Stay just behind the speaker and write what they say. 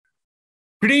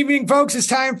Good evening, folks. It's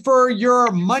time for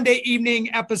your Monday evening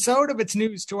episode of It's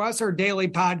News to Us, our daily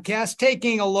podcast,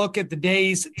 taking a look at the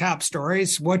day's top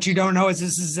stories. What you don't know is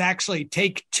this is actually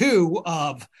take two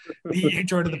of the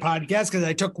intro to the podcast because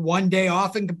I took one day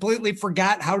off and completely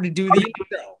forgot how to do the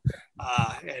intro.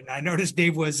 And I noticed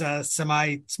Dave was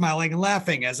semi-smiling and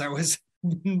laughing as I was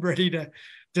ready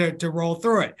to roll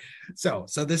through it. So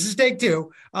this is take two.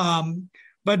 But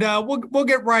we'll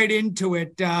get right into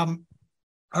it.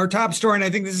 Our top story, and I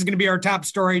think this is going to be our top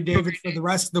story, David, for the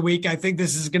rest of the week. I think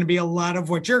this is going to be a lot of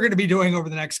what you're going to be doing over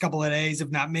the next couple of days,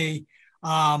 if not me.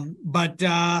 But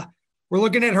we're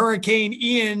looking at Hurricane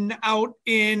Ian out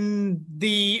in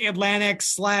the Atlantic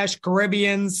 /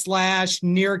 Caribbean /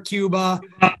 near Cuba,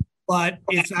 but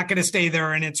it's not going to stay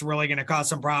there, and it's really going to cause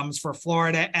some problems for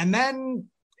Florida. And then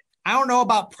I don't know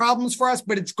about problems for us,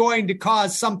 but it's going to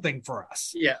cause something for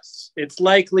us. Yes, it's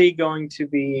likely going to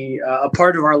be a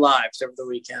part of our lives over the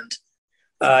weekend.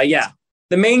 The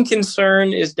main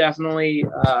concern is definitely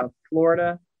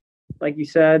Florida, like you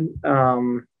said.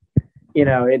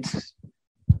 It's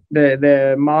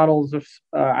the models of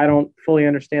I don't fully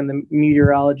understand the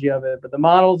meteorology of it, but the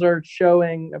models are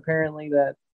showing apparently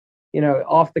that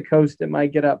off the coast, it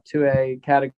might get up to a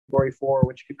category 4,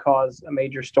 which could cause a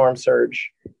major storm surge,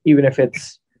 even if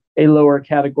it's a lower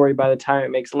category by the time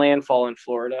it makes landfall in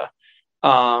Florida.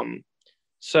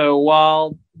 So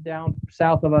while down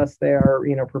south of us, they are,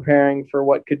 preparing for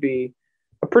what could be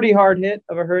a pretty hard hit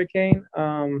of a hurricane.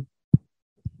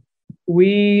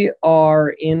 We are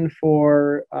in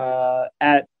for,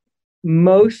 at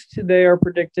most, they are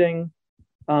predicting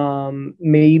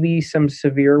maybe some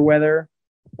severe weather,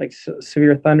 like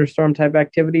severe thunderstorm type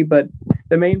activity. But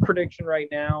the main prediction right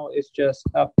now is just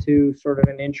up to sort of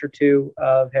an inch or two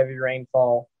of heavy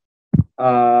rainfall,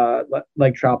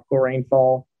 like tropical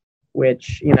rainfall,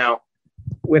 which,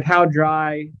 with how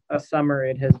dry a summer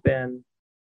it has been,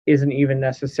 isn't even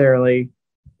necessarily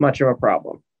much of a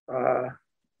problem.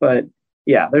 But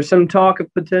yeah, there's some talk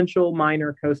of potential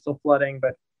minor coastal flooding,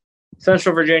 but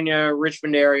Central Virginia,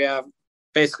 Richmond area,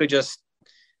 basically just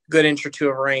good inch or two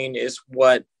of rain is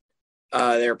what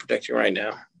they're predicting right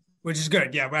now, which is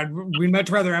good. Yeah, we'd much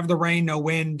rather have the rain, no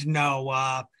wind,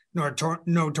 no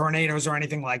tornadoes or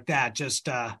anything like that. Just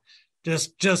some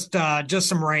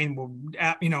rain will,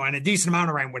 and a decent amount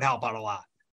of rain would help out a lot.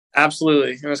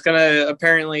 Absolutely, and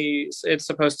it's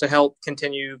supposed to help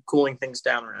continue cooling things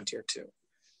down around here too,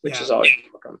 which is always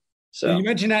welcome. So you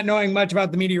mentioned not knowing much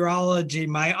about the meteorology.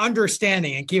 My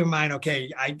understanding, and keep in mind,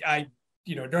 okay, I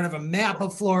don't have a map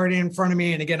of Florida in front of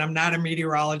me. And again, I'm not a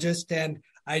meteorologist and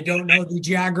I don't know the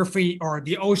geography or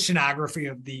the oceanography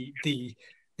of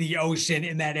the ocean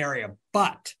in that area.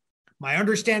 But my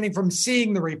understanding from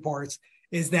seeing the reports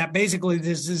is that basically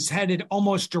this is headed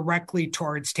almost directly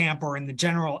towards Tampa or in the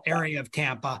general area of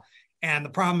Tampa. And the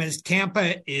problem is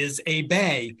Tampa is a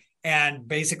bay and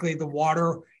basically the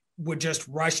water would just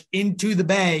rush into the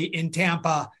bay in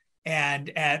Tampa, and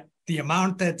at the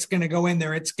amount that's going to go in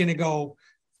there, it's going to go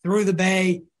through the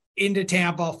bay into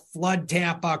Tampa, flood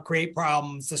Tampa, create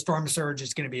problems. The storm surge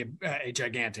is going to be a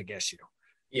gigantic issue.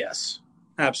 Yes,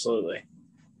 absolutely.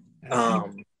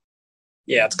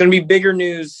 It's going to be bigger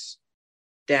news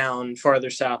down farther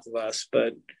south of us,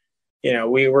 but we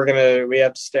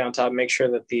have to stay on top and make sure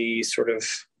that the sort of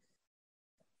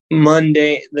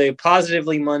the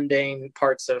positively mundane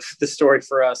parts of the story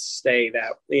for us stay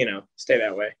that way.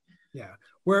 Yeah.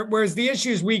 Whereas the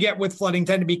issues we get with flooding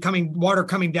tend to be water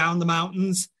coming down the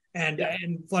mountains and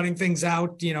flooding things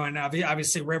out, and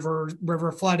obviously river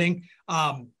flooding.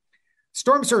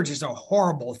 Storm surge is a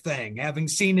horrible thing. Having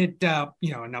seen it, now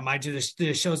mind you, this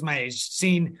shows my age,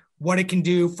 seen what it can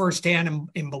do firsthand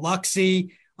in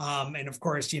Biloxi. And of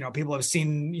course, people have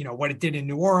seen, what it did in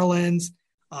New Orleans.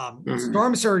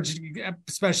 Storm surge,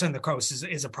 especially on the coast,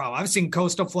 is a problem. I've seen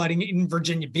coastal flooding in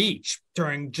Virginia Beach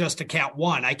during just a Cat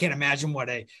 1. I can't imagine what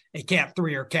a Cat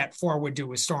 3 or Cat 4 would do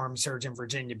with storm surge in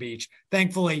Virginia Beach.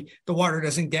 Thankfully, the water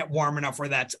doesn't get warm enough where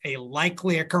that's a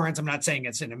likely occurrence. I'm not saying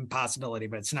it's an impossibility,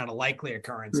 but it's not a likely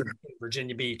occurrence in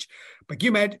Virginia Beach. But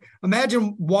you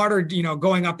imagine water,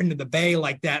 going up into the bay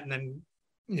like that, and then,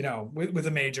 with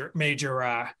a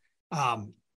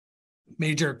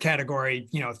major category,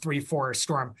 3-4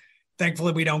 storm.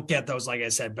 Thankfully, we don't get those, like I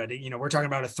said, but we're talking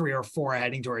about a 3 or 4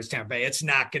 heading towards Tampa Bay. It's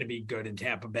not going to be good in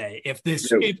Tampa Bay if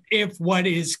what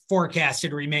is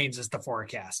forecasted remains as the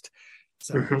forecast.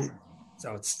 So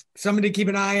it's something to keep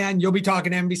an eye on. You'll be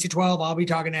talking to NBC 12. I'll be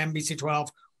talking to NBC 12.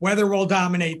 Weather will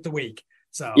dominate the week.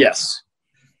 So yes.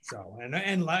 So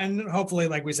and hopefully,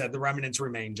 like we said, the remnants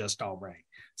remain just all rain.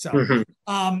 So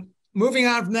moving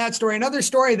on from that story, another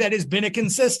story that has been a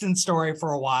consistent story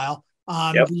for a while.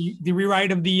 on the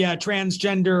rewrite of the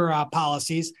transgender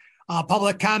policies.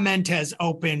 Public comment has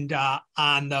opened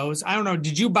on those. I don't know.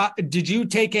 Did you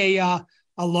take a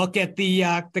look at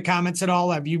the comments at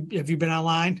all? Have you been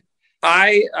online?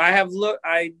 I have looked.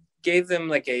 I gave them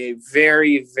like a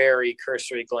very, very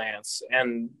cursory glance,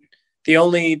 and the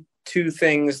only two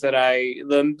things that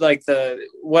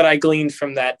what I gleaned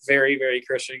from that very, very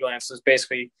cursory glance is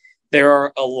basically there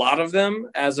are a lot of them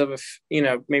as of,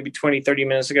 maybe 20, 30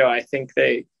 minutes ago. I think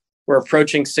they were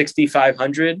approaching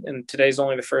 6,500, and today's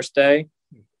only the first day.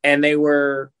 And they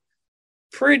were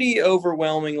pretty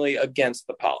overwhelmingly against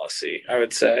the policy, I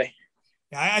would say.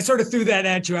 I sort of threw that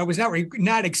at you. I was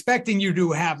not expecting you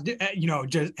to have,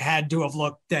 just had to have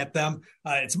looked at them.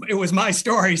 It was my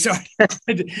story, so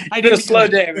I didn't slow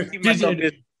down.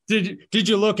 Did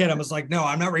you look at them? I was like, no,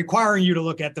 I'm not requiring you to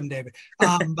look at them, David.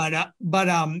 Yeah,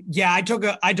 I took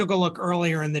a look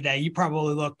earlier in the day. You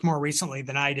probably looked more recently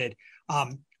than I did.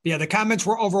 The comments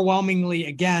were overwhelmingly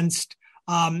against.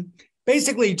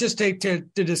 Basically, just to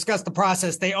discuss the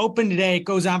process, they open today. It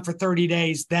goes on for 30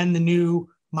 days. Then the new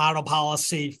model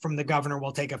policy from the governor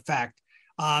will take effect.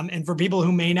 And for people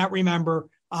who may not remember,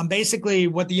 basically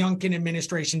what the Youngkin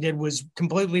administration did was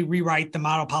completely rewrite the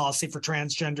model policy for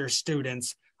transgender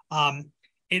students.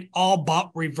 It all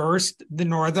but reversed the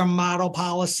Northern model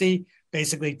policy.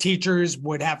 Basically, teachers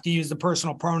would have to use the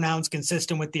personal pronouns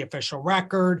consistent with the official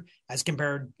record as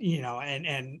compared,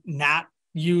 and not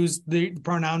use the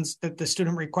pronouns that the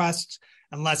student requests,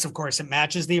 unless, of course, it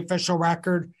matches the official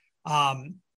record.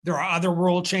 There are other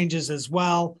rule changes as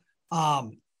well.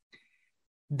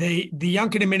 The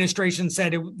Youngkin administration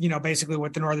said, basically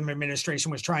what the Northern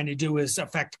administration was trying to do is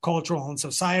affect cultural and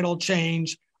societal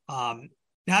change.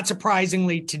 Not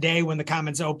surprisingly, today when the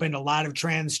comments opened, a lot of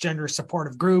transgender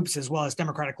supportive groups, as well as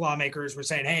Democratic lawmakers, were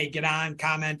saying, hey, get on,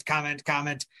 comment.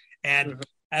 And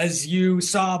as you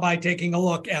saw by taking a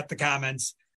look at the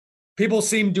comments, people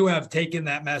seem to have taken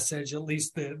that message, at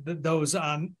least those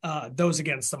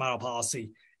against the model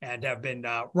policy, and have been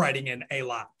writing in a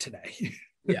lot today.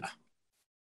 Yeah.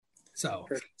 So,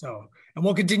 and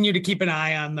we'll continue to keep an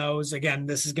eye on those. Again,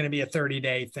 this is going to be a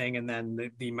 30-day thing, and then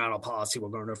the model policy will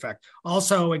go into effect.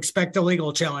 Also, expect a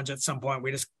legal challenge at some point.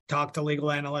 We just talked to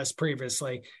legal analysts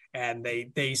previously, and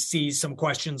they see some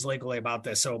questions legally about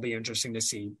this. So it'll be interesting to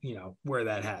see, where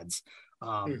that heads.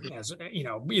 As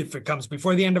if it comes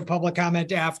before the end of public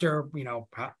comment, after,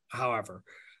 however.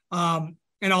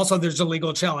 And also, there's a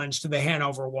legal challenge to the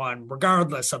Hanover one,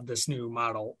 regardless of this new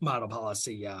model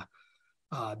policy.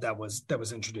 That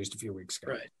was introduced a few weeks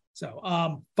ago. Right.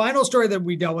 So, final story that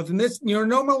we dealt with, and this,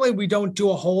 normally we don't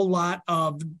do a whole lot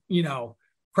of,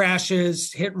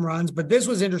 crashes, hit and runs, but this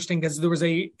was interesting because there was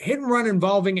a hit and run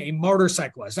involving a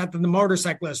motorcyclist. Not that the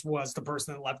motorcyclist was the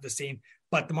person that left the scene,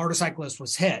 but the motorcyclist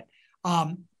was hit.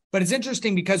 But it's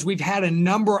interesting because we've had a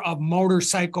number of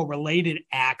motorcycle related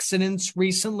accidents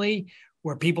recently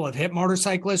where people have hit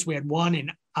motorcyclists. We had one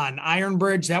on Iron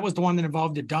Bridge. That was the one that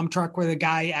involved a dump truck where the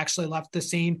guy actually left the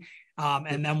scene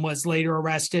and then was later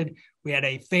arrested. We had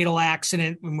a fatal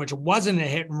accident in which it wasn't a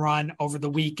hit and run over the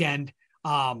weekend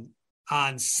on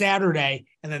Saturday.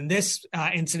 And then this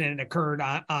incident occurred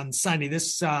on Sunday.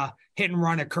 This hit and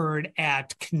run occurred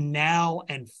at Canal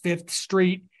and 5th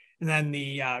Street. And then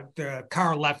the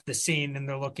car left the scene, and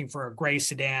they're looking for a gray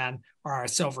sedan or a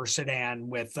silver sedan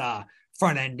with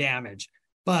front end damage.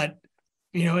 But,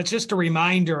 it's just a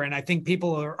reminder. And I think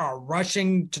people are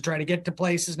rushing to try to get to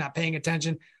places, not paying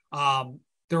attention.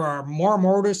 There are more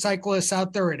motorcyclists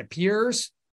out there, it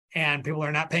appears, and people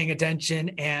are not paying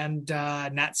attention and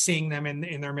not seeing them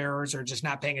in their mirrors, or just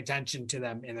not paying attention to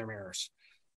them in their mirrors.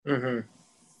 Mm-hmm.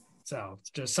 So it's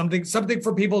just something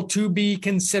for people to be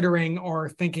considering or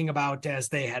thinking about as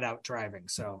they head out driving.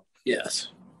 So yes.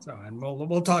 So, and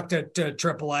we'll talk to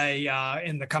AAA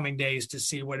in the coming days to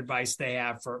see what advice they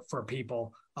have for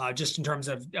people, just in terms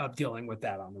of dealing with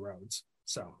that on the roads.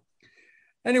 So,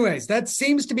 anyways, that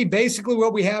seems to be basically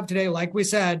what we have today. Like we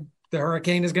said, the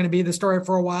hurricane is going to be the story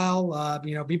for a while.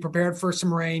 Be prepared for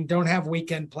some rain. Don't have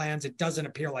weekend plans. It doesn't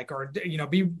appear like, or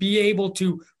be able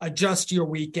to adjust your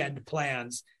weekend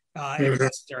plans if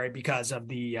necessary, because of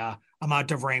the amount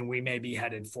of rain we may be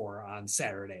headed for on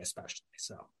Saturday, especially.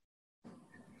 So,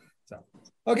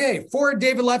 okay, for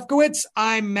David Lefkowitz,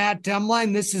 I'm Matt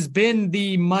Demline. This has been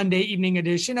the Monday evening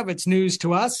edition of It's News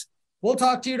to Us. We'll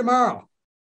talk to you tomorrow.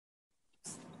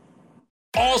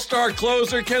 All-star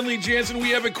closer Kenley Jansen, we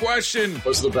have a question.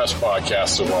 What's the best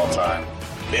podcast of all time?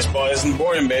 Baseball isn't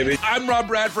boring, baby. I'm Rob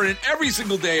Bradford, and every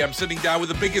single day I'm sitting down with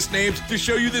the biggest names to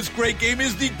show you this great game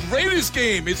is the greatest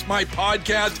game. It's my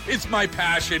podcast. It's my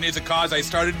passion. It's a cause I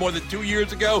started more than 2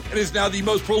 years ago and is now the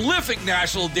most prolific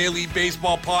national daily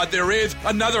baseball pod there is.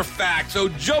 Another fact. So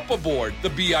jump aboard the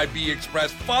BIB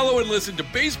Express. Follow and listen to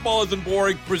Baseball Isn't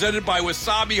Boring, presented by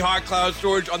Wasabi Hot Cloud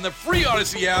Storage on the free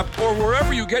Odyssey app or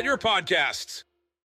wherever you get your podcasts.